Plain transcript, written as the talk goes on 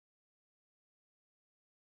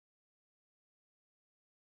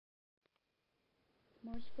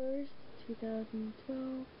March 1st,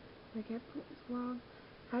 2012. Like everyone's vlog.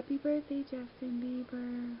 Happy birthday, Justin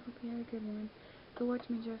Bieber. Hope you had a good one. Go watch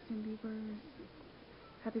my Justin Bieber's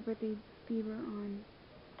Happy Birthday Bieber on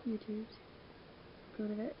YouTube. Go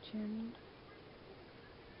to that channel.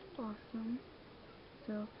 Awesome.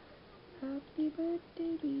 So, happy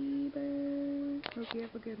birthday, Bieber. Hope you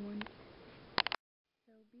have a good one.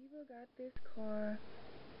 So, Bieber got this car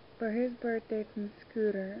for his birthday from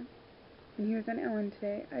Scooter. And he was on Ellen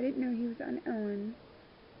today. I didn't know he was on Ellen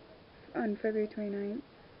on February 29th.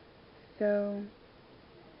 So,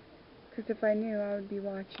 because if I knew, I would be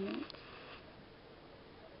watching it.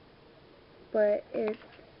 But it's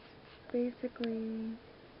basically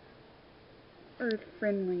earth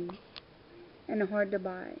friendly and hard to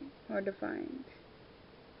buy, hard to find.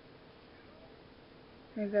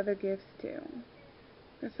 There's other gifts too.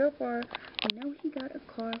 But so far, we know he got a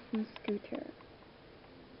car from Scooter.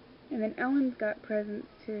 And then Ellen's got presents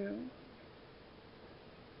too.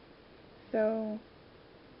 So,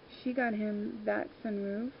 she got him that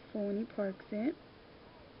sunroof for when he parks it.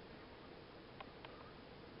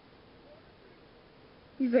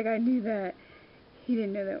 He's like, I knew that. He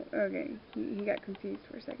didn't know that. Okay, he got confused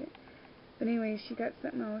for a second. But anyway, she got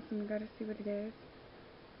something else, and we gotta see what it is.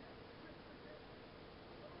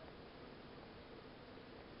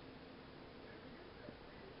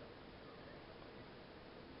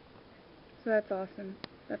 So that's awesome.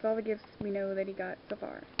 That's all the gifts we know that he got so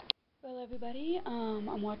far. Well, everybody,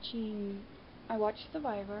 I watched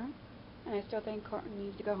Survivor, and I still think Carlton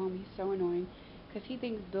needs to go home. He's so annoying, because he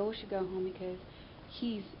thinks Bill should go home because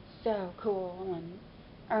he's so cool, and,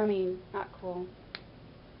 I mean, not cool.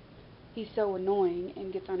 He's so annoying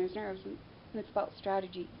and gets on his nerves, and it's about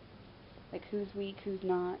strategy. Like, who's weak, who's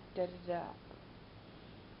not, da-da-da.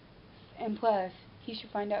 And plus, he should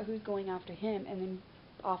find out who's going after him, and then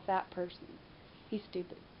off that person. He's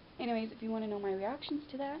stupid. Anyways, if you want to know my reactions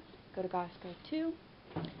to that, go to Gospel 2,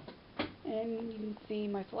 and you can see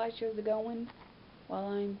my slideshows are going while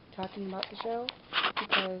I'm talking about the show,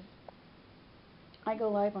 because I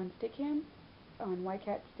go live on Stickam, on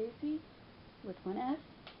YCat Stacy, with one S,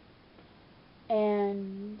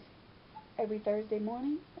 and every Thursday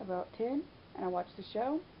morning, about 10, and I watch the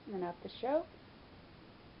show, and then after the show,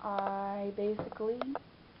 I basically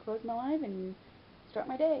close my live and start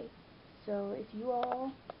my day. So if you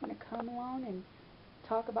all want to come along and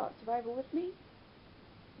talk about Survivor with me,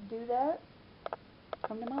 do that.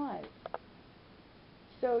 Come to my live.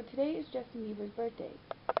 So today is Justin Bieber's birthday.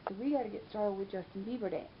 So we got to get started with Justin Bieber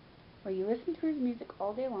Day, where you listen to his music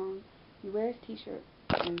all day long, you wear his t-shirt,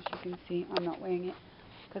 and as you can see, I'm not wearing it,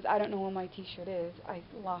 because I don't know where my t-shirt is. I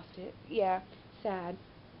lost it. Yeah, sad.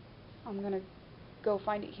 I'm going to go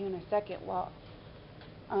find it here in a second while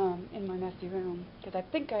in my messy room, because I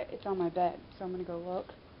think it's on my bed, so I'm going to go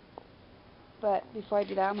look. But before I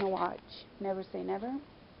do that, I'm going to watch Never Say Never,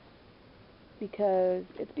 because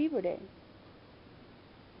it's Bieber Day.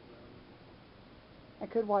 I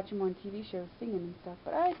could watch him on TV shows singing and stuff,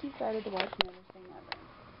 but I decided to watch Never Say Never.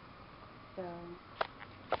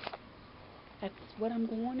 So, that's what I'm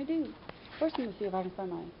going to do. First, I'm going to see if I can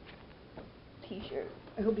find my t-shirt.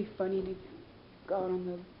 It would be funny to go out on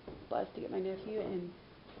the bus to get my nephew, and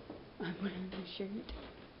I'm wearing my shirt.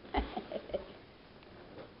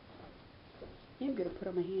 I'm going to put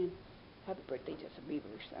on my hand, happy birthday, Justin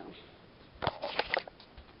Bieber, so.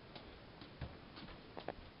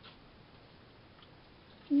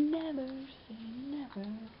 Never say never.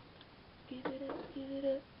 Give it up, give it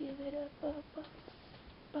up, give it up,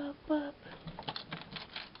 up, up.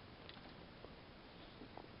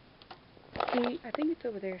 See, I think it's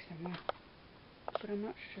over there somewhere, but I'm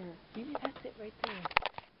not sure. Maybe that's it right there.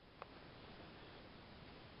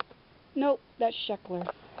 Nope, that's Sheckler.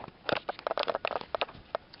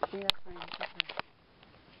 See, that's fine. Okay.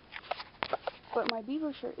 But my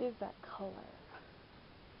Bieber shirt is that color.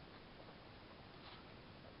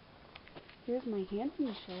 Here's my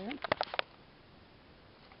Hanson shirt.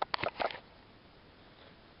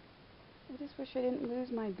 I just wish I didn't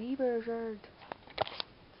lose my Bieber shirt.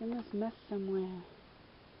 It's in this mess somewhere.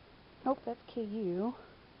 Nope, that's KU.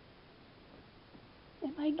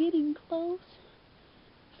 Am I getting close?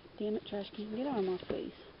 Damn it, trash can, get out of my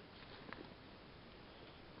face.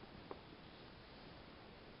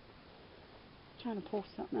 I'm trying to pull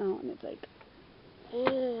something out and it's like,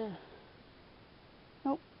 ugh.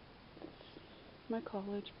 Nope. My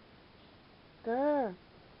college. Grr.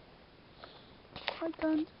 I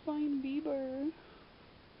can't find Bieber.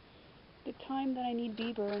 The time that I need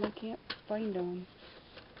Bieber and I can't find him.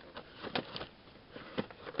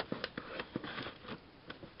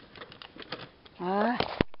 Ah.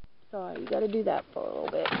 Saw You gotta do that for a little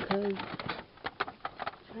bit, because I'm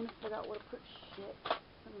trying to figure out where to put shit, because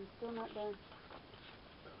I'm still not done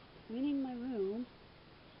cleaning my room.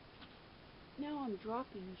 Now I'm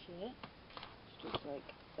dropping shit. It's just like,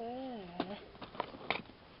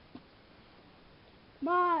 Come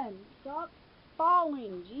on, stop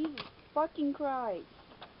falling, Jesus fucking Christ.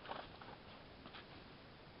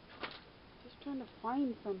 Just trying to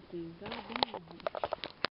find something, goddamn.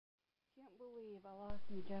 Can't believe I lost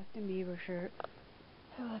my Justin Bieber shirt.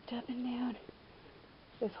 I looked up and down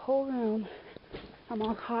this whole room. I'm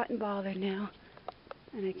all hot and bothered now,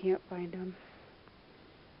 and I can't find them.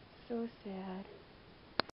 So sad.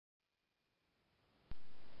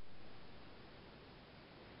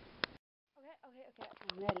 Okay,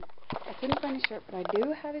 I'm ready. I couldn't find his shirt, but I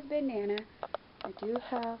do have his bandana. I do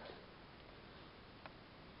have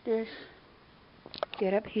this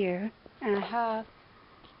get up here, and I have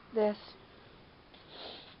this,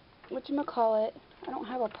 whatchamacallit, I don't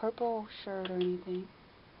have a purple shirt or anything.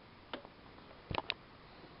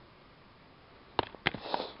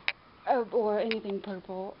 Oh, or anything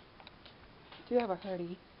purple. I do have a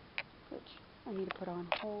hoodie, which I need to put on.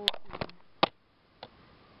 Hold on.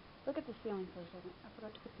 Look at the ceiling for a second. I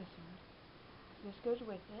forgot to put this on. This goes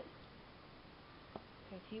with it,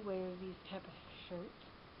 because he wears these type of shirts.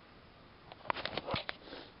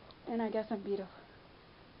 And I guess I'm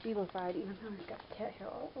Bieber-fied, even though he's got cat hair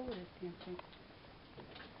all over this damn thing.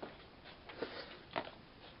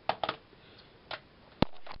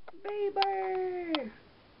 Bieber!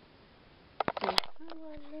 How do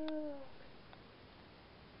I look?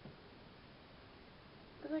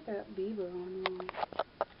 Looks like I got Bieber on wrong.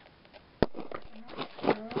 I'm not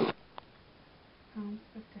sure how I'm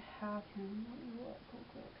supposed to have him. Let me look real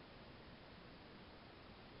quick.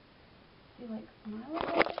 Is he like smiling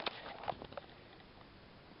at it?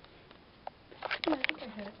 Yeah, I think I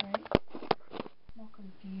had it right. I'm all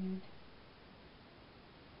confused.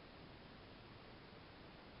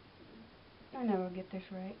 I never get this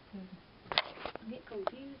right, because I get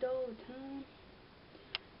confused all the time.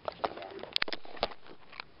 Yeah.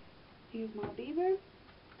 Here's my Bieber.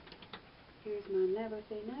 Here's my Never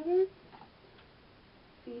Say Never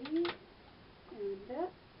CD. And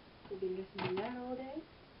that. We'll be listening to that all day.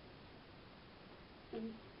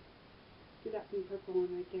 And we got some purple on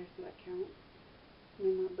right there, so that counts. And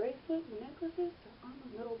then my bracelet, my necklaces. So I'm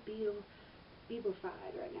a little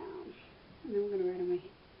Bieber-fied right now. And then I'm going to write on my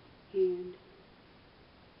hand.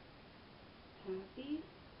 Happy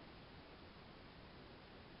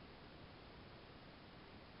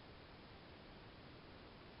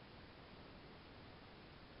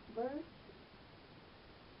birthday.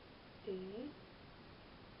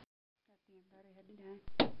 Goddamn, thought I had to die.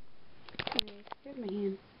 Anyways, here's my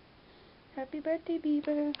hand. Happy birthday,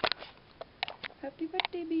 Bieber. Happy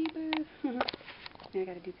birthday, Bieber. Now I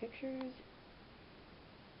gotta do pictures.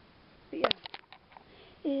 But yeah.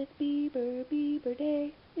 It's Bieber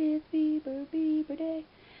day. It's Bieber day.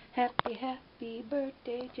 Happy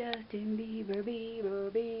birthday, Justin Bieber,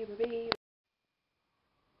 Bieber.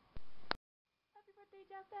 Happy birthday,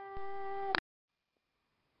 Justin!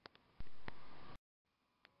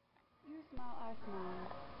 You smile, I smile.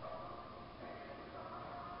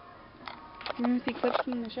 You want to see clips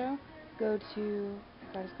from the show? Go to,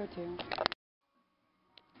 gotta just go to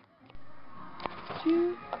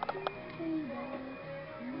you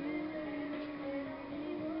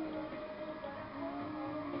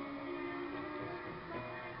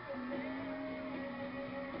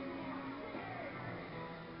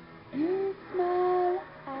smile,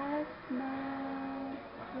 I smile.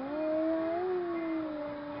 Oh,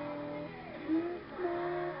 you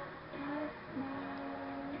smile, I smile.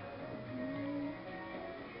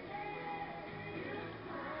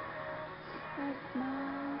 I smile.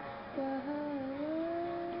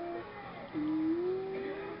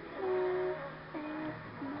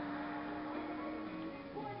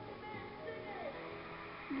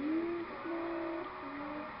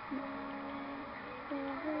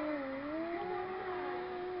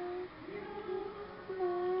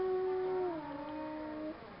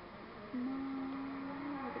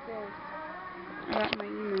 I got my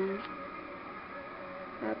email.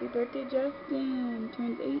 Happy birthday, Justin.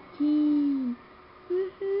 Turns 18.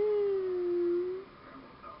 Woohoo.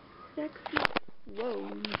 Sexy. Whoa,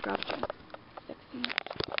 dropped it. Sexy.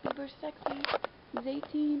 Bieber's sexy. He's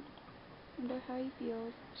 18. Wonder how he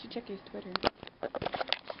feels. You should check his Twitter.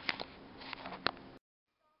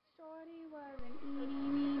 Shorty was an eeny,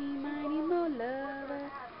 meeny, miny, mo lover.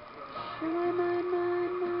 Sure, mine.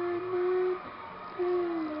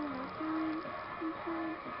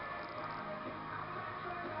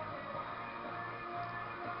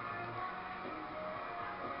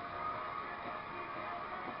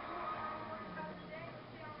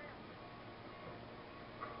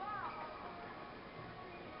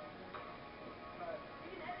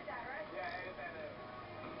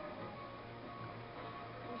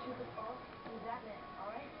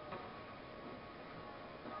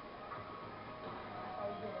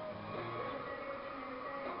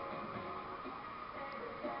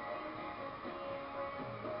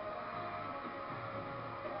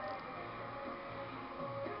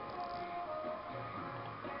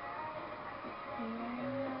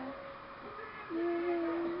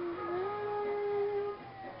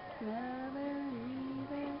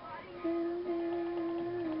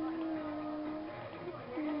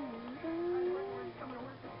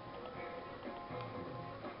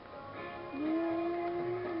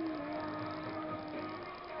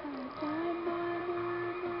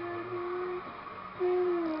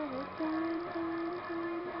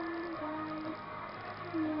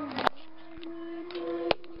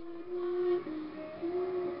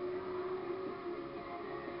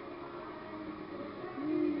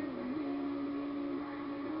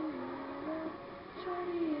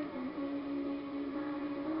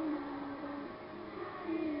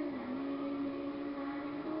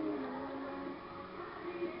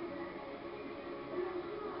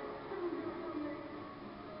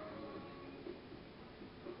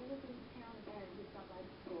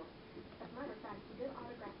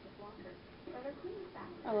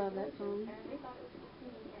 I love that song.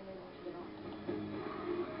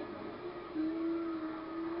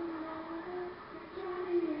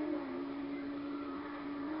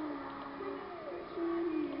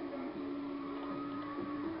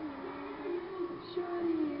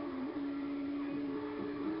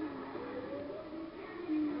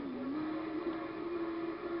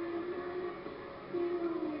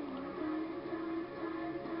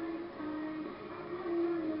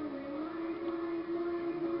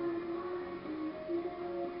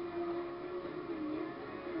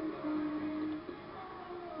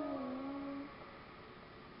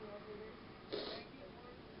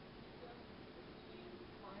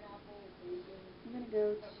 I'm gonna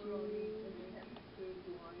go to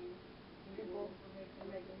people.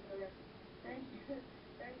 Thank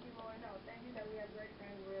you, Lord. No, thank you that we have great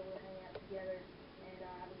friends. We're able to hang out together and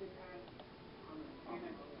have a good time.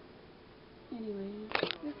 Anyway,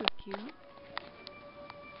 this is cute.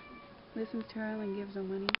 Listens to her and gives her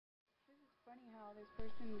money. This is funny how this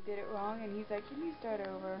person did it wrong and he's like, can you start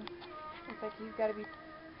over? It's like he's got to be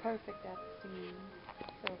perfect at singing.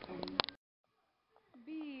 So funny.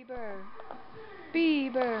 Bieber.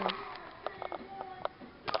 Bieber.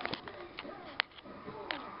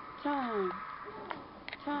 Time.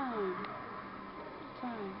 Time.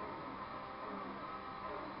 Time.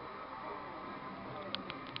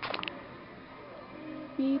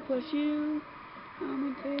 Me plus you. I'm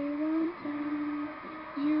gonna tell you one time.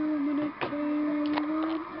 I'm gonna tell you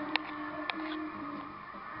one time.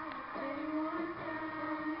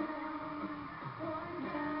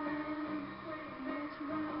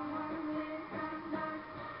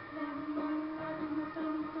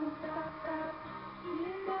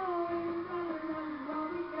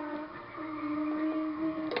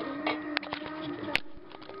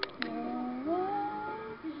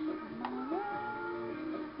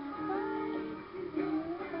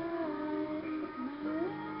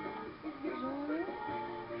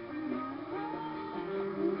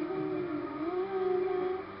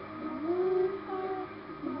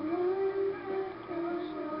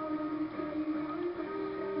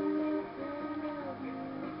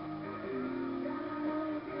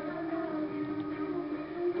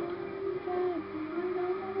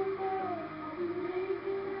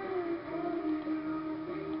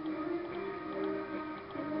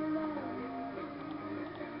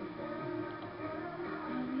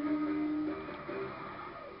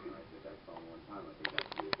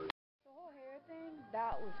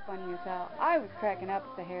 That was funny as hell. I was cracking up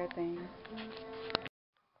at the hair thing.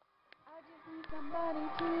 I just need somebody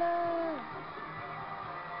to love.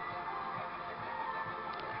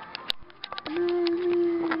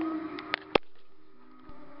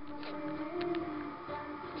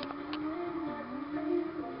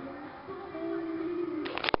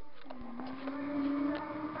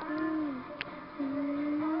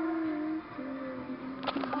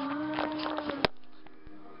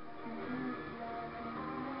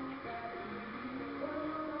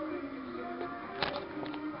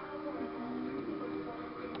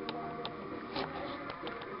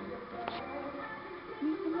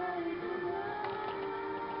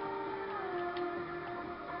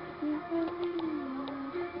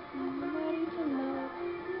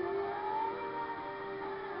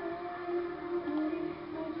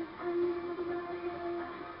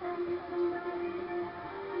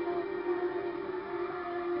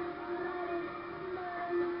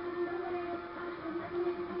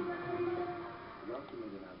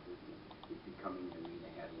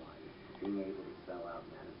 Being able to sell out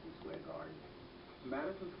Madison Square Garden.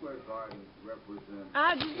 Madison Square Garden represents...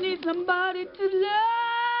 I just need somebody to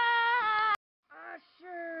love.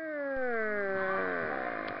 Usher.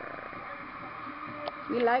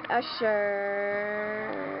 We like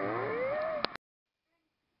Usher.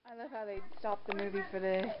 I love how they stopped the movie for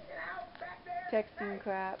this texting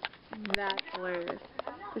crap. That's hilarious.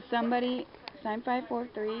 Is somebody,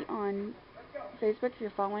 Sign543 on Facebook if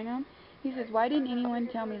you're following him, he says, why didn't anyone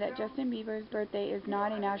tell me that Justin Bieber's birthday is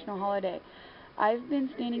not a national holiday? I've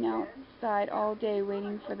been standing outside all day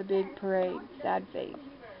waiting for the big parade. Sad face.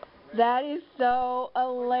 That is so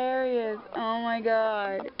hilarious. Oh my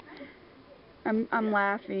god. I'm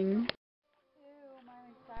laughing. Ew,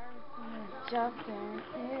 Miley Cyrus singing Justin.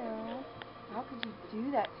 Ew. How could you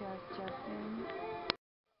do that to us, Justin?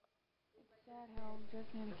 It's sad how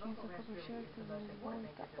Justin had to cancel a couple of shows because his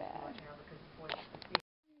voice got bad.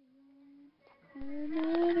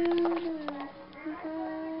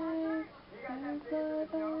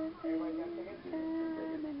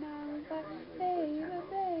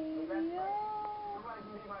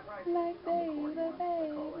 Like baby, baby,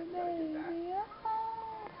 baby, oh,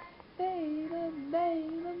 baby,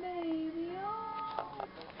 baby.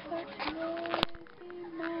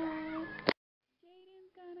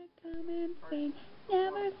 say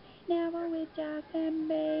never with Justin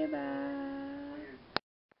Bieber.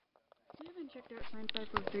 If you haven't checked out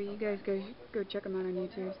Sign543, you guys go check him out on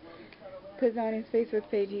YouTube. Because on his Facebook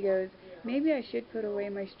page he goes, maybe I should put away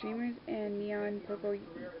my streamers and neon purple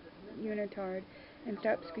unitard and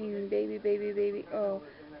stop screaming baby, baby, baby, oh.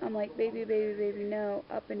 I'm like, baby, baby, baby, no,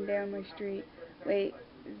 up and down my street. Wait,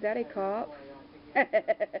 is that a cop?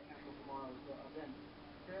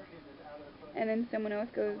 And then someone else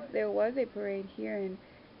goes, there was a parade here in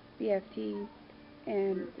BFT,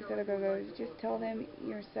 and this other girl goes, just tell them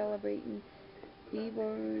you're celebrating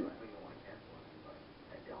Bieber,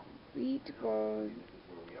 Beat Boys,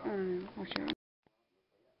 I don't know, I'll show you.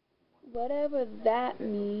 Whatever that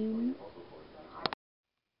means.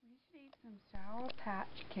 We should eat some Sour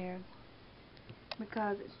Patch Kids,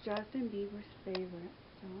 because it's Justin Bieber's favorite.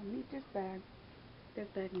 So I'll eat this bag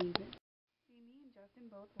needs it. See, me and Justin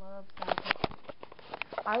both love Sour Patch.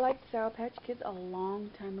 I liked Sour Patch Kids a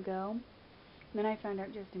long time ago. Then I found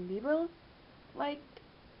out Justin Bieber liked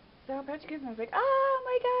Sour Patch Kids, and I was like, oh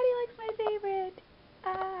my god, he likes my favorite.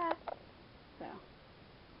 Ah. So.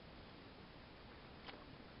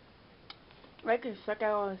 I could suck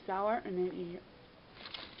out all the sour and then eat it.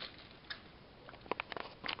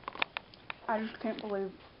 I just can't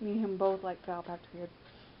believe me and him both like Sour Patch Kids.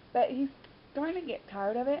 But he's starting to get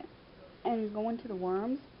tired of it, and he's going to the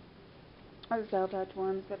worms. Or the Sour Patch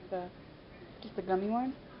worms, but just the gummy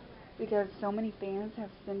ones. Because so many fans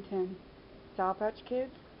have sent him Sour Patch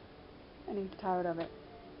Kids, and he's tired of it.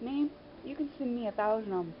 Me, you can send me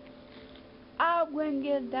 1,000 of them. I wouldn't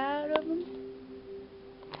get tired of them.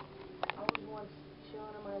 I was once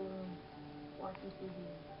chilling in my room, watching TV,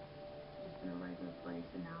 just in a regular place,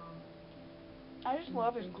 and now I just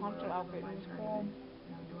love his concert outfit. It's cool. And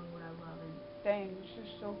I'm doing what I love, and Dang, it's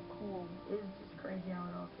just so cool. it's just crazy how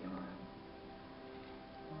it all came around.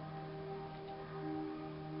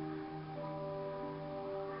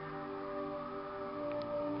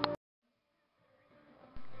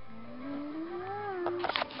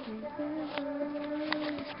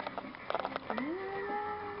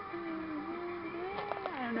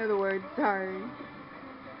 I don't know the words, sorry.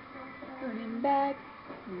 Turning back,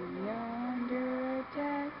 we're under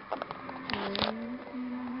attack.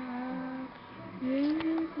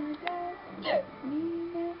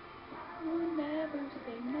 We'll never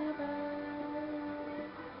say never.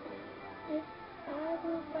 I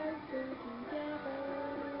will fight for together.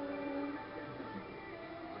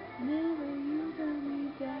 Never you turn me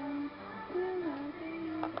down. Will I be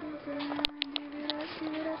around? Give it up,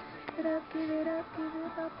 give it up, give it up, give it up, give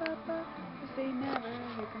it up, up, up. Say never.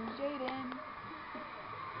 Here comes Jaden.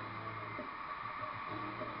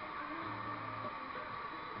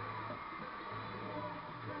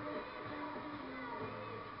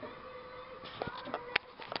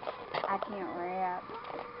 I can't rap.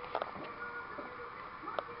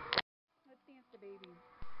 Let's dance to Baby.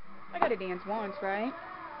 I gotta dance once, right?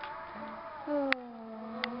 Oh.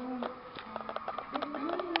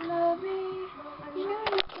 You love me, you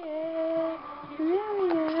don't care, really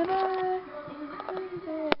ever.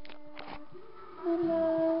 I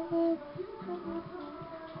love it.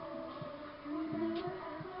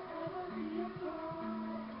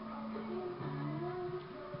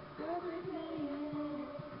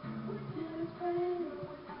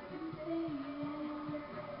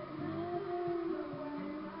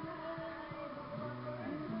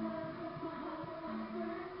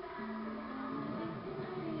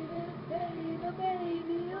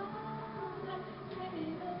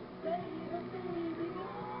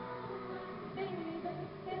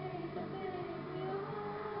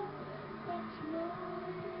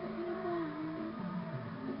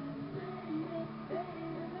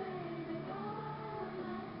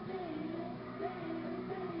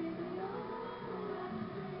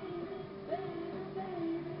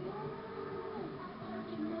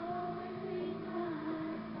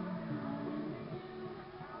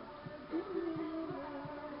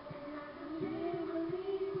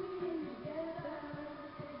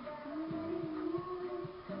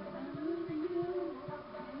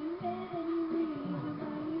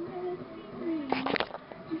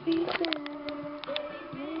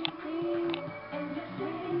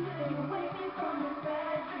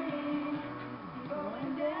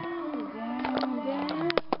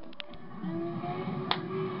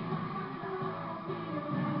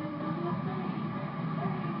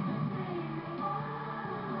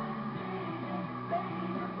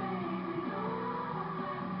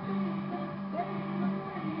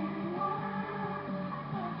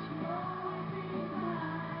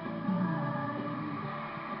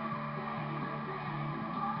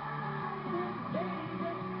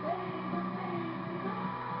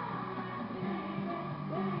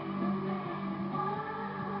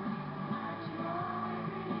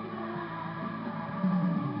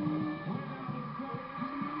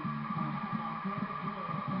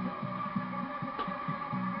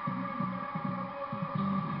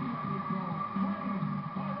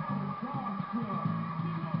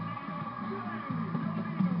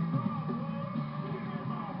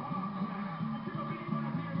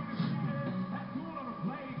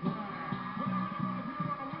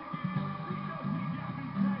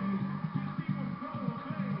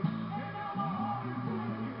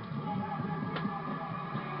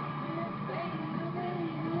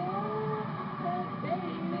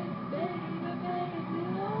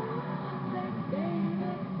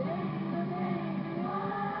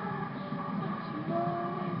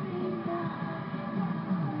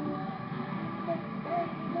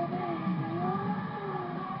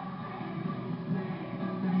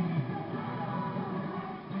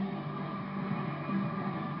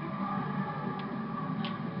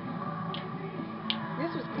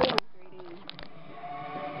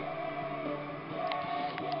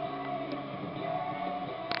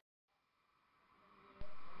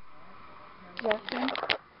 Justin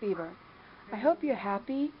Bieber. I hope you're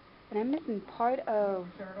happy, and I'm missing part of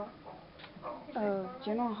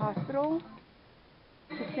General Hospital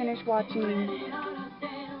to finish watching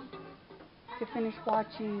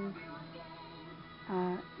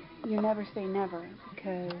You Never Say Never,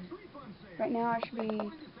 because right now I should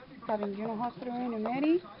be having General Hospital in and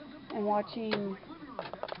ready and watching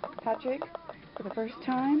Patrick for the first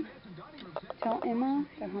time tell Emma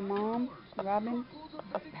that her mom, Robin,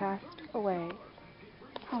 has passed away.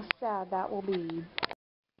 How sad that will be. Look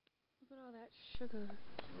at all that sugar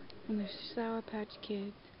from the Sour Patch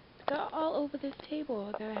Kids. It got all over this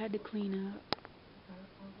table that I had to clean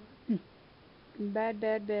up. Bad,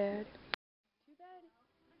 bad, bad. Too bad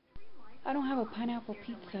I don't have a pineapple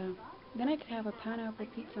pizza. Then I could have a pineapple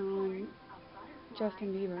pizza on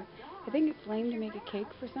Justin Bieber. I think it's lame to make a cake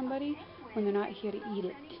for somebody when they're not here to eat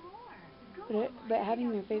it. But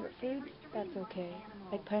having their favorite foods, that's okay.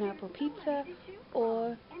 Like pineapple pizza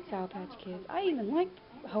or Sour Patch Kids. I even like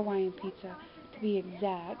Hawaiian pizza, to be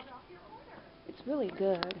exact. It's really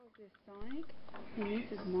good. This is Sonic, and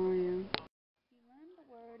this is Mario. He learned the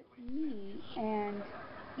word me and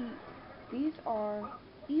eat. These are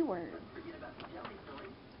E-words.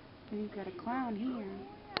 And he's got a clown here. Oh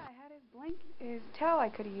yeah, I had his towel I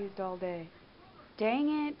could have used all day. Dang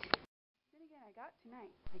it. Then again,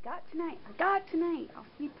 I got tonight. I'll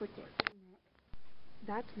sleep with it.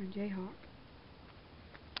 That's my Jayhawk.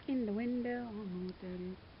 In the window. I don't know what that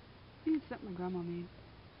is. I think it's something my grandma made.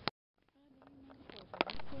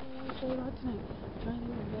 So not tonight. I'm trying to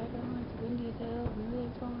get my bag on. It's windy as hell. My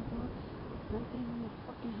leg's falling apart. I'm getting on my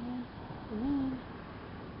fucking head. And then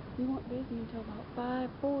we weren't busy until about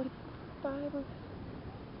 5:45 or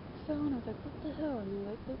so. And I was like, what the hell? And they're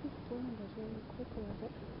like, look at the phone numbers really quickly. I was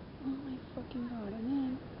like, oh my fucking god. And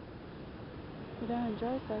then the guy on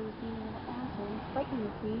dry side was being a little asshole, fighting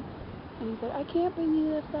with me. And he said, I can't bring you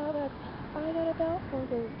this back. I got a belt for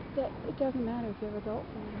this. It doesn't matter if you have a belt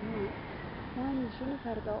for it or not. One, you shouldn't have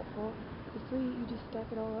had a belt for. The three, you just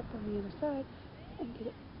stack it all up on the other side and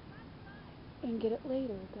get it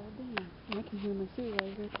later. God damn. And I can hear my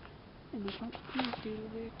supervisor and the front dude over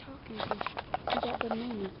there talking to him. He got the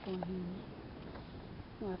names for him.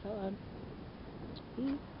 Laugh out loud. He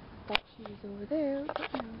thought she was over there,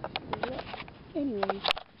 but no, she was there. Anyways,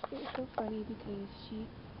 it was so funny because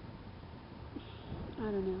I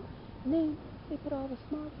don't know. And then they put all the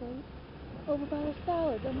small plates over by the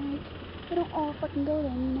salads. I'm like, they don't all fucking go there,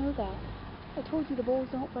 and you know that. I told you the bowls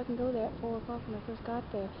don't fucking go there at 4 o'clock when I first got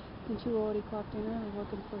there, since you already clocked in early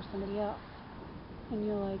working for somebody else. And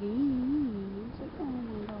you're like, it's like, oh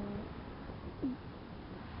my god.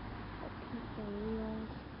 Fucking for reals.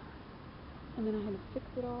 And then I had to fix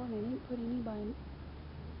it all, and I didn't put any by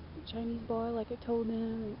Chinese bar like I told them,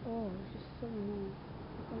 and oh, it was just so annoying.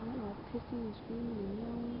 I went all pissy and screaming and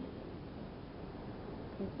yelling.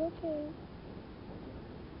 It's okay.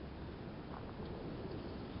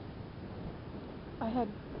 I had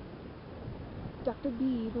Dr.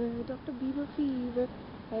 Bieber fever.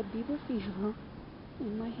 I had Bieber fever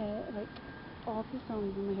in my head, like all the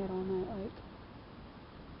songs in my head all night,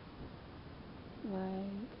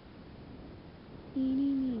 like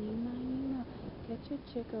eeny, meeny, miny, mo, catch a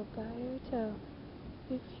chick up by her toe.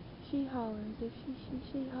 If she hollers, if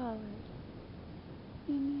she hollers.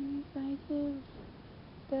 Eeny, meeny, miny,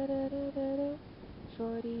 da da da da da.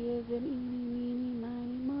 Shorty is an eeny, meeny,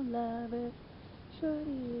 miny, mo lover.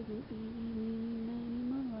 Shorty is an eeny, meeny, miny,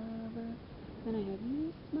 mo lover. Then I had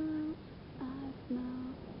you smile, I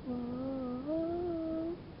smile,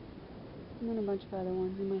 whoa. And then a bunch of other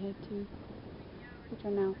ones in my head too, which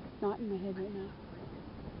are now not in my head right now.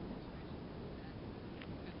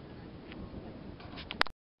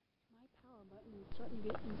 My power button is starting to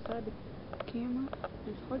get inside the camera, and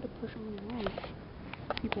it's hard to push on and off.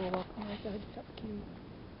 People are walking right there to stop the camera.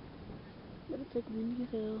 But it's like windy as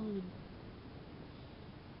hell,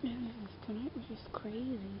 and tonight was just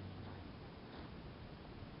crazy.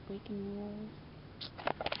 Breaking walls.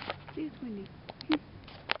 See, it's windy. You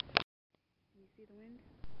see the wind?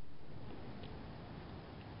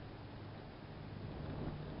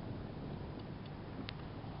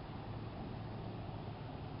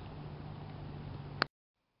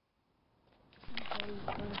 Somebody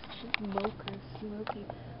was a smoker smoking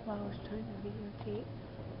while I was trying to videotape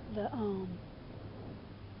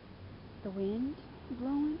the wind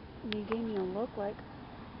blowing, and they gave me a look like,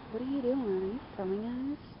 what are you doing? Are you filming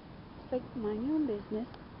us? It's like, mind your own business,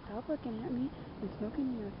 stop looking at me and smoking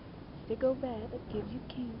your sicko bat that gives you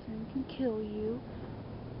cancer and can kill you,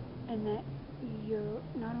 and that you're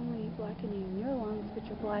not only blackening your lungs, but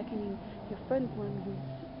you're blackening your friend's lung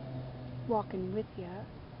who's walking with you.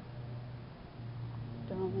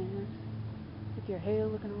 dumbass. With your hair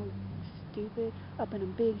looking all stupid, up in a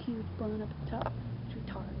big, huge bun up at the top. It's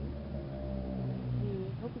retarded.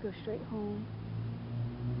 Anyway, hope you go straight home.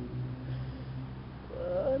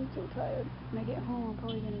 I'm so tired. When I get home, I'm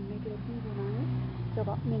probably gonna make it a Bieber night. So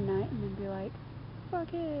about midnight, and then be like,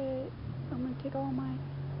 fuck it. I'm gonna take all my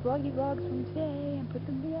vloggy vlogs from today and put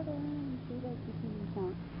them together and see if I can see them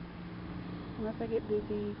smart. Unless I get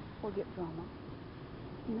busy or get drama.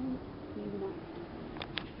 No, maybe not.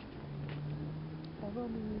 I will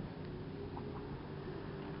be.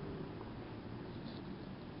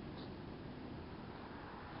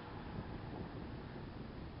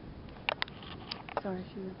 Sorry,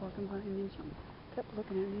 she was walking by and then she kept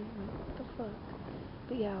looking at me like, what the fuck?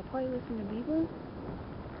 But yeah, I'll probably listen to Bieber.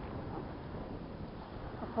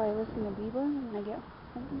 When I get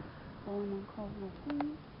home or when I'm calling my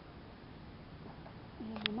phone. And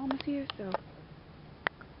my mama's here, so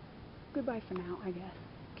goodbye for now, I guess.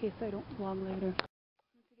 In case I don't vlog later.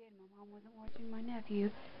 Once again, my mom wasn't watching my nephew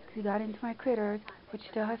because he got into my critters, which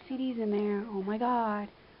still has CDs in there. Oh my god.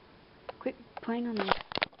 Quit playing on my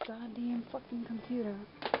goddamn fucking computer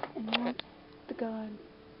and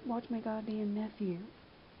watch my goddamn nephew.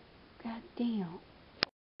 God damn.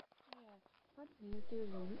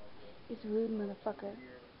 This rude motherfucker.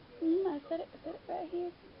 I said it right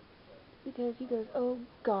here. Because he goes, oh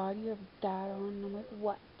god, you have that on. And I'm like,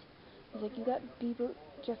 what? He's like, you got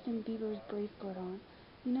Justin Bieber's bracelet on.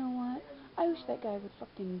 You know what? I wish that guy would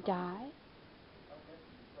fucking die.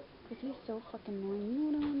 Because he's so fucking annoying.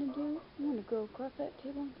 You know what I want to do? I want to go across that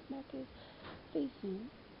table and smack his face in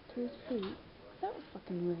to his feet. That was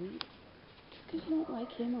fucking rude. Just because you don't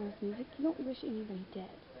like him or his music, you don't wish anybody dead.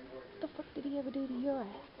 What the fuck did he ever do to your ass?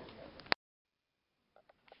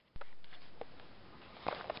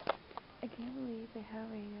 I can't believe they have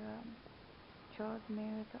a Jaws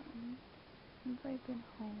marathon since I've been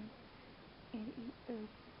home at 8:30.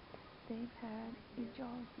 They've had a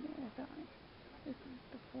Jaws marathon. This is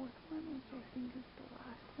the fourth one, which I think is the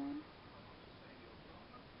last one.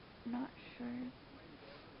 Not sure.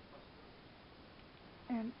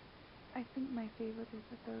 And I think my favorite is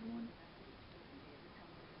the third one.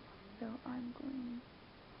 So I'm going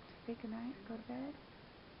to say goodnight, go to bed.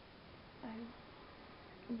 I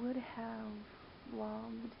would have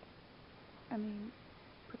vlogged,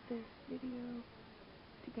 put this video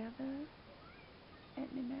together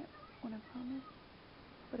at midnight when I promised,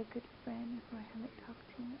 but a good friend who I haven't talked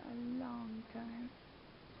to in a long time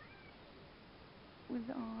was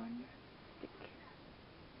on sick,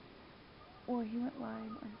 or he went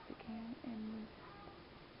live on Sickcam and was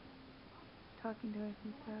talking to us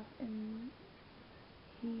and stuff, and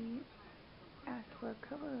he asked for a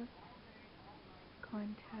cover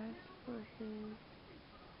contest for his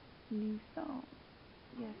new song.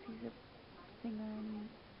 Yes, he's a singer and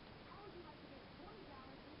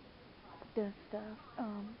he does stuff.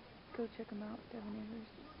 Go check him out, Devin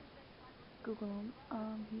Evers. Google him.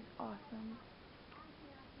 He's awesome.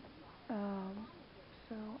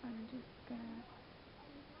 So I'm just gonna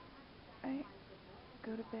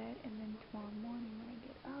go to bed, and then tomorrow morning when I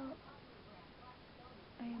get up,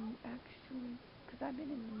 I am actually, because I've been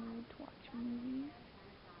in the mood to watch movies,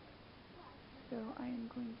 so I am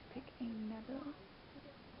going to pick another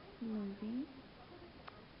movie,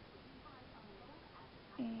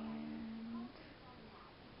 and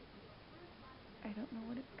I don't know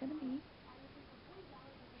what it's gonna be.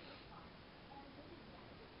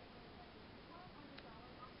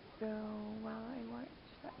 So while I watch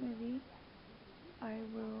that movie, I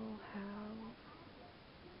will have,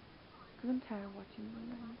 because I'm tired of watching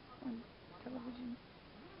reruns on television,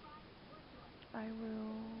 I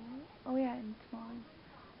will, oh yeah, and tomorrow's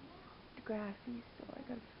Degrassi, so I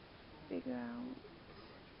gotta figure out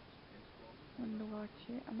when to watch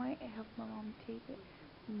it. I might have my mom tape it,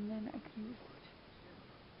 and then I can just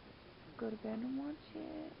go to bed and watch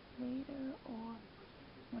it later, or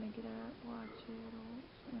when I get up, watch it,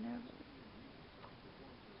 or whenever.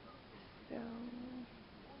 So,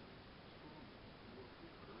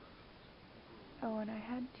 oh, and I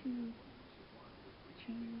had to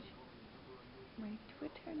change my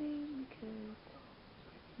Twitter name because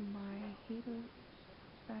my haters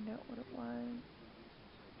found out what it was.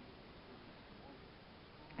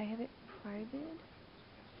 I have it private,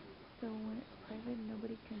 so when it's private,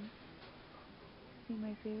 nobody can see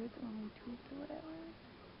my favorites or my tweets or whatever.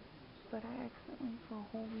 But I accidentally, for a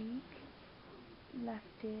whole week,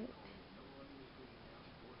 left it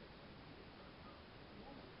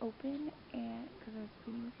open, and because I was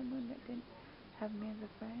feeding someone that didn't have me as a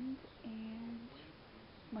friend, and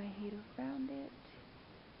my hater found it,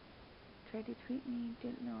 tried to tweet me,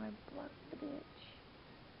 didn't know I blocked the bitch.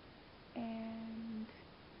 And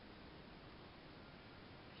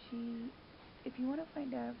if you want to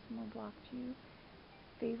find out if someone blocked you,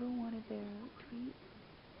 favor one of their tweets.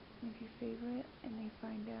 And if you favor it and they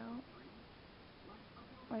find out,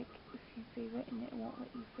 like if you favor it and it won't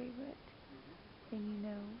let you favor it, then you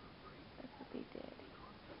know that's what they did.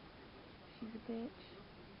 She's a bitch.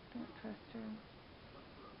 Don't trust her.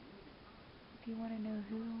 If you want to know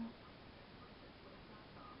who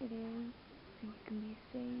it is, so you can be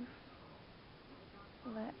safe,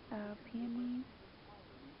 PM me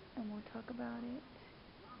and we'll talk about it.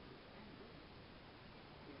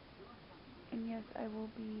 And yes, I will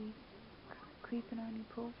be creeping on your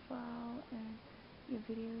profile and your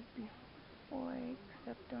videos before I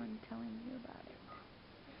accept on telling you about it.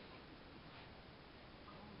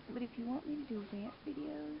 But if you want me to do rant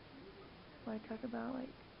videos where I talk about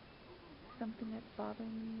like something that's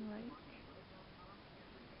bothering me, like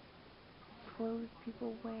clothes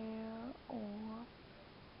people wear, or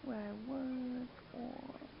where I work, or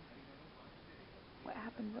what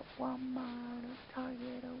happens at Walmart or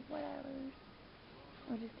Target or whatever,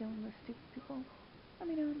 or just dealing with stupid people, let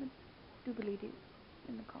me know in the doobly-doo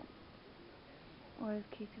in the comments. Or as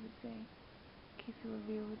Casey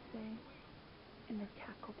Revere would say, in the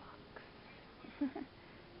tackle box.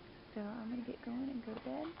 So I'm gonna get going and go to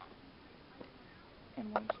bed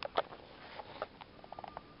and watch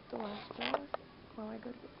The Last of Us while I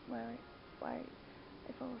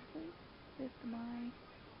fall asleep with my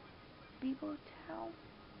Bieber towel.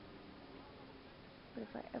 But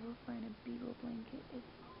if I ever find a Bieber blanket,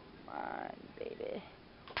 it's mine, baby.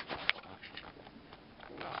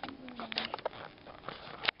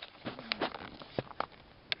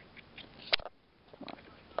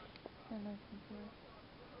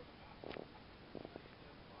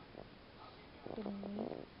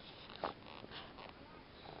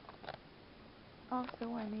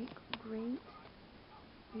 Also, I make great,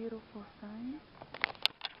 beautiful signs.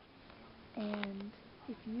 And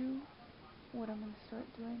what I'm going to start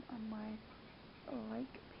doing on my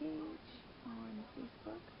like page on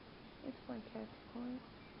Facebook, it's by Cats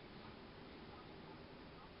Forest.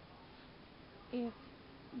 If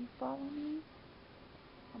you follow me,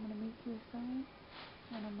 I'm going to make you a sign,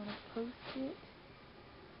 and I'm going to post it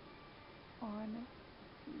on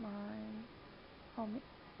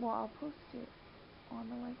I'll post it on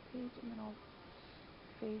the like page, and then I'll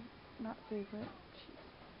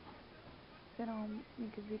then I'll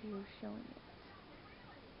make a video showing it,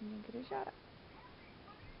 and you'll get a shout out.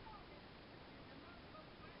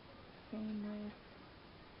 Same with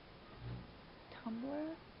Tumblr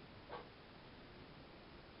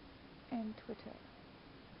and Twitter.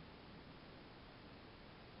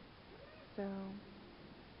 So,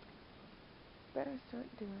 better start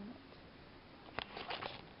doing it.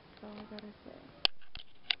 That's all I gotta say.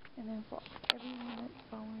 And then for everyone that's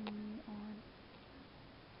following me on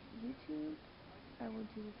YouTube, I will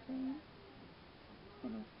do the same.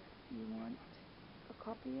 And if you want a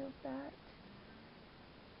copy of that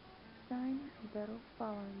sign, you better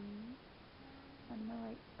follow me on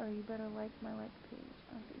you better like my like page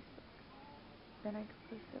on Facebook. Then I can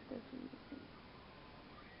post it there for you to see.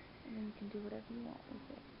 And then you can do whatever you want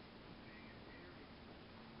with it.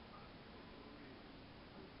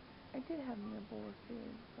 I did have me a bowl of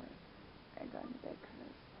cereal, but I got into bed because I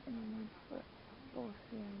was in the mood for a bowl of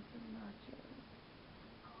cereal and some nachos.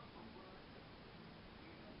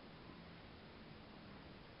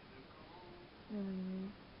 Anyway,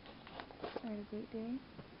 I had a great day.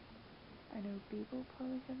 I know Bieber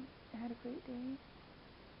probably had a great day.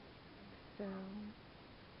 So,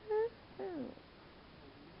 woohoo!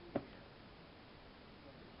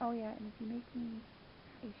 Oh yeah, and if you make me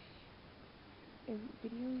a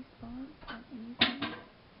video response on anything,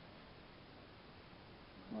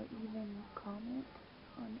 or even comment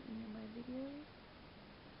on any of my videos,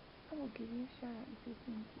 I will give you a shout out and say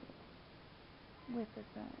thank you with a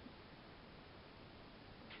sign.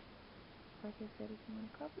 Like I said, if you want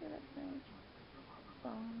a copy of that sign,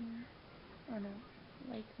 follow me, or no,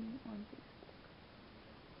 like me on Facebook.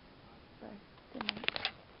 Bye. Good night.